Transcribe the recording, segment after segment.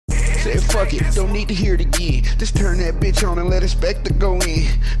said fuck it, don't need to hear it again. Just turn that bitch on and let Inspecta go in.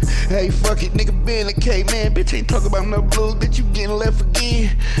 Hey, fuck it, nigga been a K-man, bitch ain't talk about no blues, bitch you getting left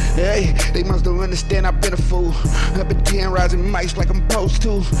again. Hey, they must don't understand I've been a fool. I've been terrorizing mics like I'm supposed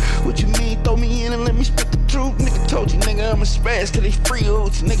to. What you mean, throw me in and let me spit the truth? Nigga told you, nigga, I'ma spaz till they free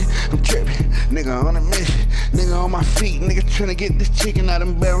hoods. Nigga, I'm tripping, nigga on a mission. Nigga on my feet, nigga tryna get this chicken out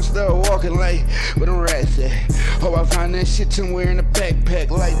and bounce, start walking like where them rats at. Hope I find that shit somewhere in the backpack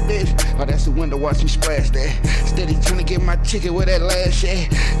like this. Oh, that's the window, watch me splash that. Steady tryna get my ticket with that last shit.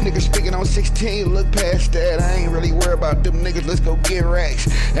 Nigga speaking on 16, look past that. I ain't really worried about them niggas, let's go get racks.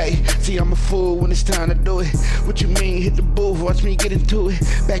 Hey, see I'm a fool when it's time to do it. What you mean, hit the booth, watch me get into it.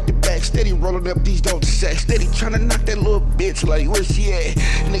 Back to back, steady rolling up these dope sacks. Steady tryna knock that little bitch like where she at.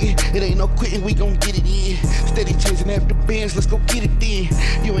 Nigga, it ain't no quitting, we gon' get it in. Steady chasing after Benz, let's go get it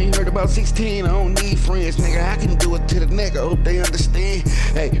then. You ain't heard about 16, I don't need friends. Nigga, I can do it to the neck, I hope they understand.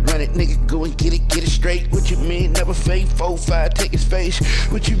 Hey, run it, nigga, go and get it straight. What you mean, never fade, 4-5, take his face.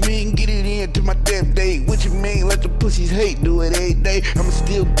 What you mean, get it in to my death day. What you mean, let the pussies hate, do it every day. I'ma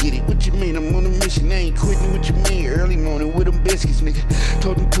still get it, what you mean, I'm on a mission, I ain't quitting. What you mean, early morning with them biscuits, nigga.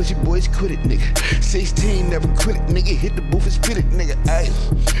 Told them pussy boys quit it, nigga. 16, never quit it, nigga. Hit the booth and spit it, nigga.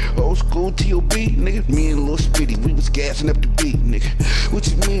 Ayy, old school T.O.B., nigga. Me and Lil Spitty, we was gassing up the beat, nigga. What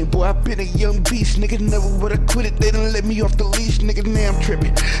you mean, boy, I been a young beast, nigga. Never would I quit it, they done let me off the leash, nigga. Now I'm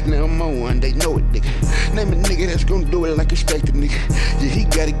tripping, now I'm on one, they know it, nigga. Name a nigga that's gonna do it like Inspecta, nigga. Yeah, he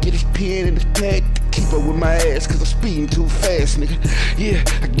gotta get his pen and his pad to keep up with my ass, cause I'm speeding too fast, nigga. Yeah,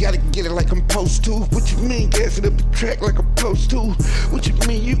 I gotta get it like I'm supposed to. What you mean, gassing up the track like I'm supposed to? What you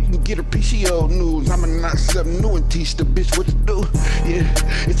mean, you can get a piece of your news? I'ma knock something new and teach the bitch what to do. Yeah,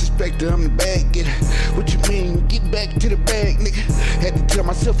 it's Inspecta, I'm the bag getter. What you mean, get back to the bag, nigga. Had to tell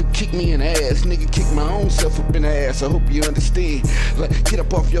myself to kick me in the ass, nigga. Kick my own self up in the ass, I hope you understand. Like, get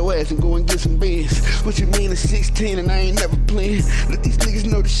up off your ass and go and get some bands. What you mean, it's 16 and I ain't never playing? Let these niggas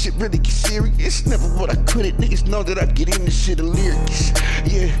know this shit really get serious. Never would I quit it, niggas know that I get in this shit of lyrics.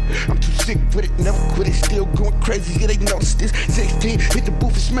 Yeah, I'm too sick with it, never quit it, still going crazy, yeah, they notice this. 16, hit the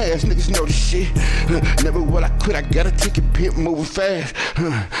booth and smash, niggas know this shit. Never would I quit, I got a ticket, pimp moving fast.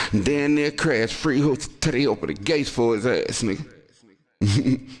 Down there crash, free hooks till they open the gates for his ass, nigga.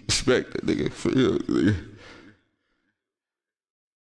 Respect that nigga, for real, nigga.